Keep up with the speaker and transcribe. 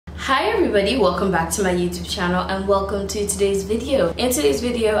Hi everybody, welcome back to my YouTube channel and welcome to today's video. In today's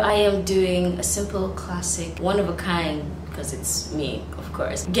video, I am doing a simple, classic, one of a kind, because it's me, of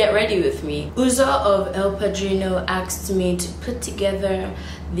course. Get ready with me. Uzo of El Padrino asked me to put together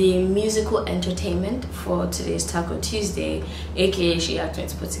the musical entertainment for today's Taco Tuesday, aka she asked me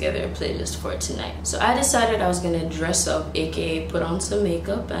to put together a playlist for tonight. So I decided I was gonna dress up, aka put on some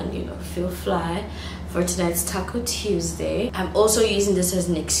makeup and feel fly for tonight's Taco Tuesday. I'm also using this as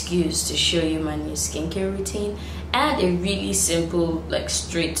an excuse to show you my new skincare routine and a really simple, like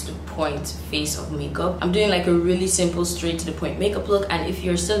straight to the point face of makeup. I'm doing like a really simple, straight to the point makeup look, and if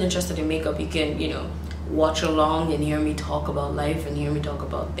you're still interested in makeup, you can, watch along and hear me talk about life and hear me talk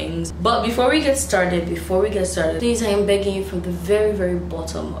about things. But before we get started, please, I am begging you from the very, very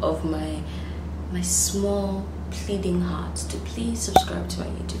bottom of my small pleading heart to please subscribe to my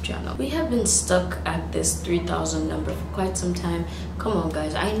YouTube channel. We have been stuck at this 3,000 number for quite some time. Come on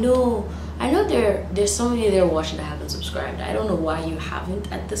guys, I know there's some of you there watching that haven't subscribed. I don't know why you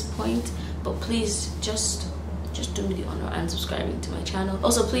haven't at this point, but please just do me the honor and subscribing to my channel.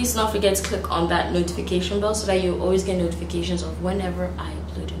 Also, please don't forget to click on that notification bell so that you always get notifications of whenever I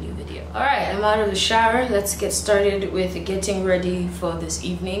upload a new video. All right, I'm out of the shower. Let's get started with getting ready for this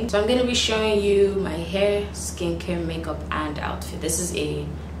evening. So I'm going to be showing you my hair, skincare, makeup, and outfit. This is a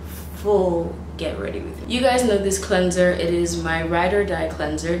full get ready with me. You guys know this cleanser. It is my ride or die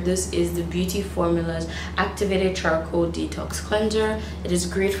cleanser. This is the Beauty Formula's Activated Charcoal Detox Cleanser. It is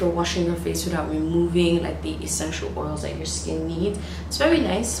great for washing your face without removing like the essential oils that your skin needs. It's very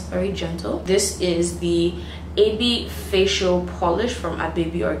nice, very gentle. This is the AB Facial Polish from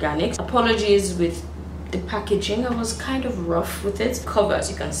Adebiyi Organics. Apologies with the packaging, I was kind of rough with it. Cover,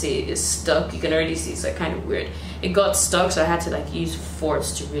 as you can see, is stuck. You can already see it's like kind of weird. It got stuck, so I had to like use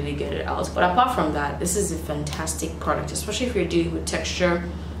force to really get it out. But apart from that, this is a fantastic product, especially if you're dealing with texture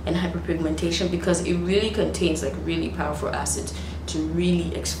and hyperpigmentation, because it really contains like really powerful acids to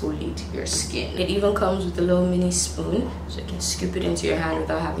really exfoliate your skin. It even comes with a little mini spoon, so you can scoop it into your hand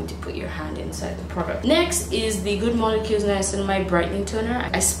without having to put your hand inside the product. Next is the Good Molecules Niacinamide Brightening Toner.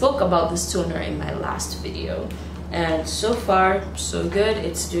 I spoke about this toner in my last video, and so far so good.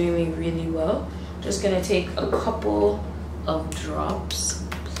 It's doing me really well. Just gonna take a couple of drops,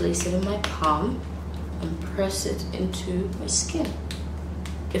 place it in my palm, and press it into my skin.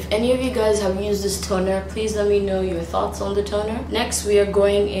 If any of you guys have used this toner, please let me know your thoughts on the toner. Next, we are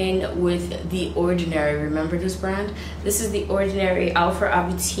going in with The Ordinary. Remember this brand? This is The Ordinary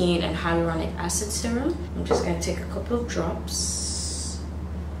Alpha-Arbutin and Hyaluronic Acid Serum. I'm just gonna take a couple of drops.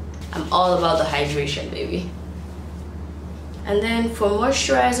 I'm all about the hydration, baby. And then for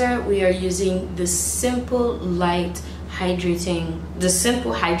moisturizer, we are using the Simple Hydrating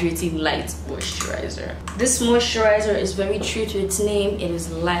Light Moisturizer. This moisturizer is very true to its name. It is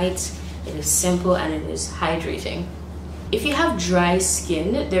light, it is simple, and it is hydrating. If you have dry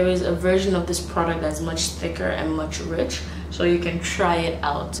skin, there is a version of this product that's much thicker and much rich, so you can try it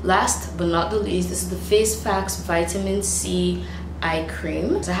out. Last but not the least, this is the Face Facts Vitamin C Eye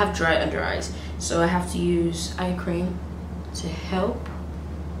Cream. I have dry under eyes, so I have to use eye cream to help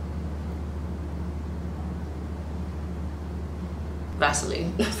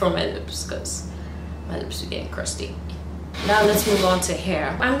Vaseline for my lips, because my lips are getting crusty. Now let's move on to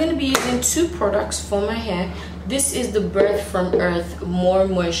hair. I'm going to be using two products for my hair. This is the Birth from Earth More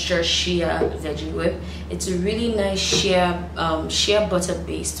Moisture Shea Veggie Whip. It's a really nice shea butter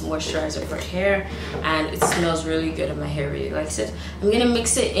based moisturizer for hair, and it smells really good and my hair really likes it. I'm going to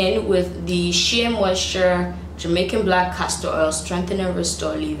mix it in with the Shea Moisture Jamaican Black Castor Oil Strengthen and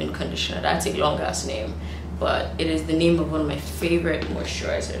Restore Leave-In Conditioner. That's a long ass name, but it is the name of one of my favorite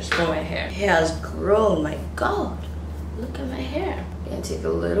moisturizers for my hair. It has grown, my god, look at my hair. I'm gonna take a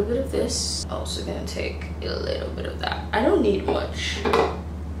little bit of this, also gonna take a little bit of that. I don't need much.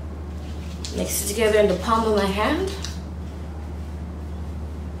 Mix it together in the palm of my hand.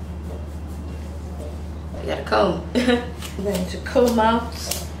 I got a comb. I'm going to comb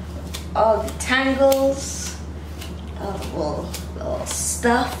out all the tangles, all the little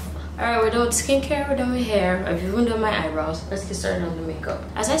stuff. Alright, we're done with skincare, we're done with hair, I've even done my eyebrows. Let's get started on the makeup.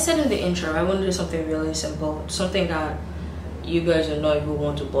 As I said in the intro, I want to do something really simple, something that you guys are not even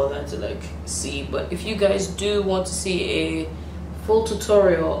want to bother to like see. But if you guys do want to see a full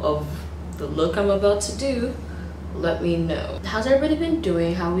tutorial of the look I'm about to do, let me know. How's everybody been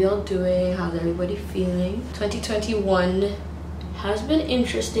doing? How we all doing? How's everybody feeling? 2021 has been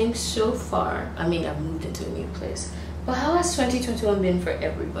interesting so far. I mean, I've moved into a new place. But how has 2021 been for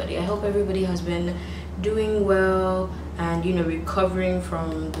everybody? I hope everybody has been doing well and recovering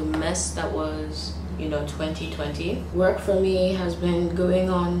from the mess that was 2020. Work for me has been going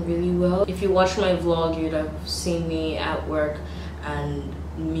on really well. If you watch my vlog, you'd have seen me at work and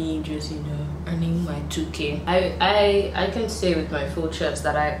me just earning my 2K. I can say with my full chest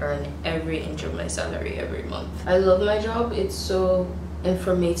that I earn every inch of my salary every month. I love my job. It's so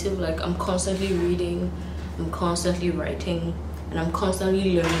informative. Like, I'm constantly reading, I'm constantly writing, and I'm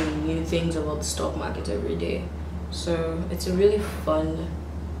constantly learning new things about the stock market every day. So it's a really fun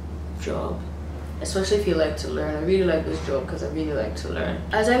job, especially if you like to learn. I really like this job because I really like to learn.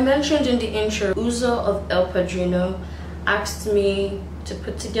 As I mentioned in the intro, Uzo of El Padrino asked me to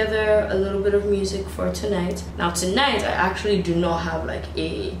put together a little bit of music for tonight. Now tonight, I actually do not have like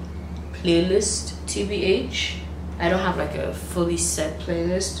a playlist, TBH. I don't have like a fully set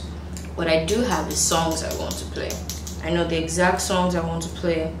playlist. What I do have is songs I want to play. I know the exact songs I want to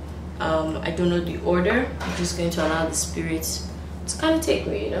play. I don't know the order. I'm just going to allow the spirits to kind of take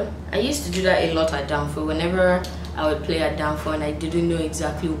me, I used to do that a lot at Danfo. Whenever I would play at Danfo and I didn't know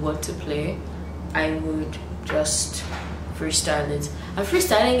exactly what to play, I would just freestyle it. And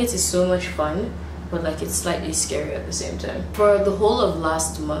freestyling it is so much fun, but like it's slightly scary at the same time. For the whole of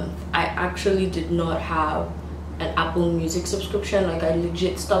last month, I actually did not have an Apple Music subscription. Like, I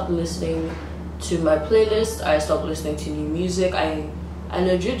legit stopped listening to my playlist. I stopped listening to new music. I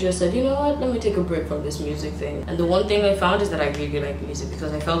legit just said, you know what, let me take a break from this music thing. And the one thing I found is that I really like music,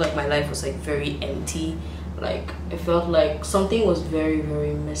 because I felt like my life was like very empty. Like, I felt like something was very,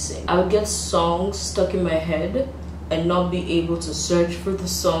 very missing. I would get songs stuck in my head and not be able to search for the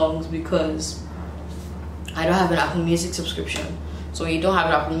songs because I don't have an Apple Music subscription. So when you don't have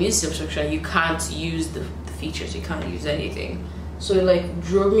an Apple Music subscription, you can't use the features, you can't use anything. So it like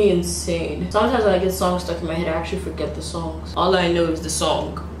drove me insane. Sometimes when I get songs stuck in my head, I actually forget the songs. All I know is the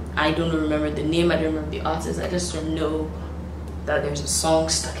song. I don't remember the name, I don't remember the artist. I just know that there's a song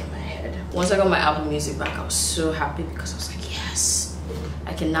stuck in my head. Once I got my Apple Music back, I was so happy because I was like, yes,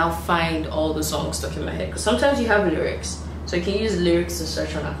 I can now find all the songs stuck in my head. Because sometimes you have lyrics, so you can use lyrics to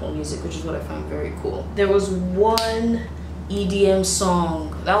search on Apple Music, which is what I find very cool. There was one EDM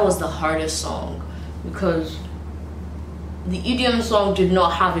song that was the hardest song, because the EDM song did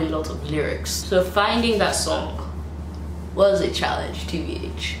not have a lot of lyrics. So finding that song was a challenge,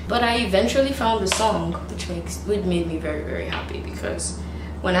 TBH. But I eventually found the song, which made me very, very happy, because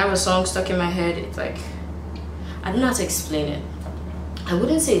when I have a song stuck in my head, it's like, I don't know how to explain it. I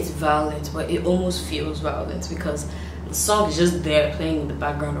wouldn't say it's violent, but it almost feels violent, because the song is just there playing in the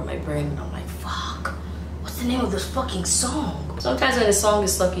background of my brain, and I'm like, fuck, what's the name of this fucking song? Sometimes when a song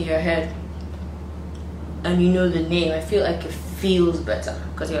is stuck in your head and you know the name, I feel like it feels better,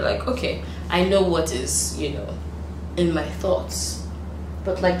 because you're like, okay, I know what is, in my thoughts.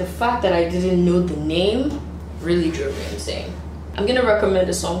 But like, the fact that I didn't know the name really drove me insane. I'm gonna recommend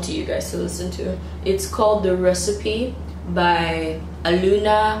a song to you guys to listen to. It's called The Recipe by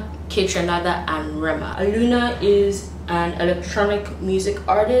Aluna, Kitranada, and Rema. Aluna is an electronic music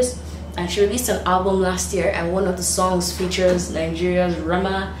artist, and she released an album last year, and one of the songs features Nigeria's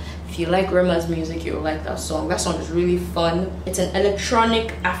Rema. If you like Rema's music, you'll like that song. That song is really fun. It's an electronic,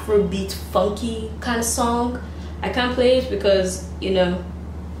 Afrobeat, funky kind of song. I can't play it because,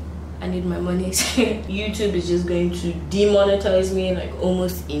 I need my money. YouTube is just going to demonetize me like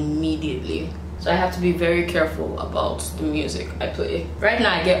almost immediately. So I have to be very careful about the music I play. Right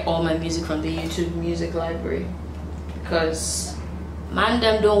now, I get all my music from the YouTube music library, because man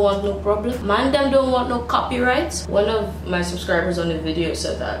them don't want no problem. Man them don't want no copyright. One of my subscribers on the video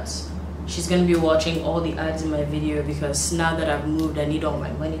said that she's gonna be watching all the ads in my video because now that I've moved, I need all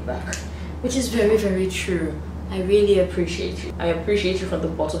my money back. Which is very, very true. I really appreciate you. I appreciate you from the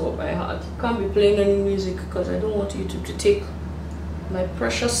bottom of my heart. Can't be playing any music because I don't want YouTube to take my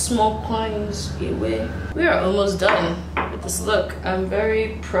precious small coins away. We are almost done with this look. I'm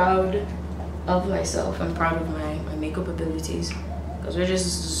very proud of myself. I'm proud of my makeup abilities, because we're just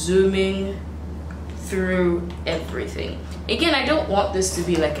zooming through everything. Again, I don't want this to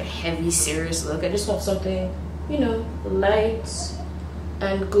be like a heavy, serious look. I just want something, light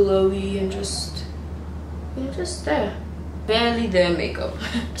and glowy and just there. Barely there makeup,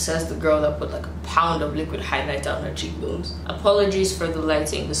 says the girl that put like a pound of liquid highlighter on her cheekbones. Apologies for the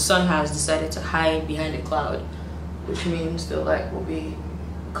lighting. The sun has decided to hide behind a cloud, which means the light will be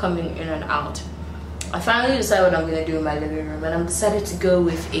coming in and out. I finally decided what I'm gonna do in my living room, and I'm decided to go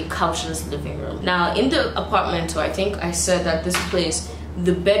with a couchless living room. Now, in the apartment, I think I said that this place,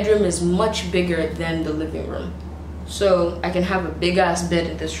 the bedroom is much bigger than the living room. So I can have a big ass bed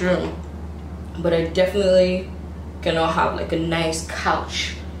in this room, but I definitely cannot have like a nice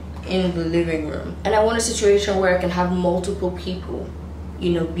couch in the living room. And I want a situation where I can have multiple people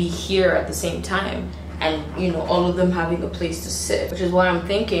you know, be here at the same time, and you know, all of them having a place to sit, which is why I'm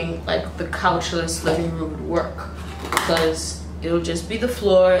thinking like the couchless living room would work, because it'll just be the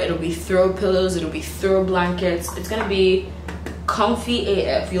floor, it'll be throw pillows, it'll be throw blankets, it's gonna be comfy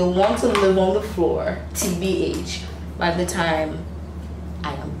AF. You'll want to live on the floor, TBH, by the time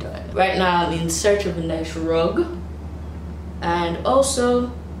I am done. Right now I'm in search of a nice rug, and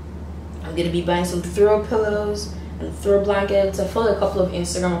also I'm gonna be buying some throw pillows and throw blankets. I follow a couple of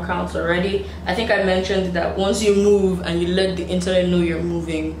Instagram accounts already. I think I mentioned that once you move and you let the internet know you're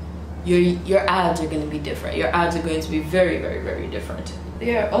moving, your ads are going to be different. Your ads are going to be very, very, very different.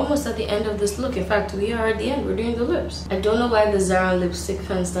 We are almost at the end of this look. In fact, we are at the end. We're doing the lips. I don't know why the Zara lipstick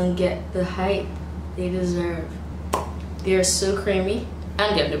fans don't get the hype they deserve. They are so creamy.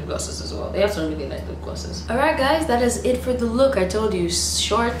 And they have lip glosses as well. They have some really nice lip glosses. Alright guys, that is it for the look. I told you,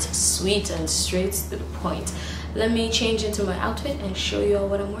 short, sweet, and straight to the point. Let me change into my outfit and show you all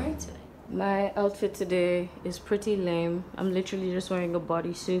what I'm wearing today. My outfit today is pretty lame. I'm literally just wearing a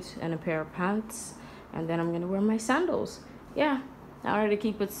bodysuit and a pair of pants, and then I'm gonna wear my sandals. Yeah, I wanted to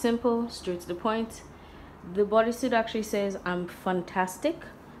keep it simple, straight to the point. The bodysuit actually says I'm fantastic,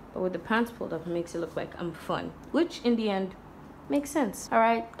 but with the pants pulled up, it makes it look like I'm fun, which in the end makes sense. All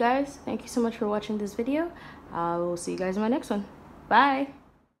right guys, thank you so much for watching this video. I will see you guys in my next one. Bye.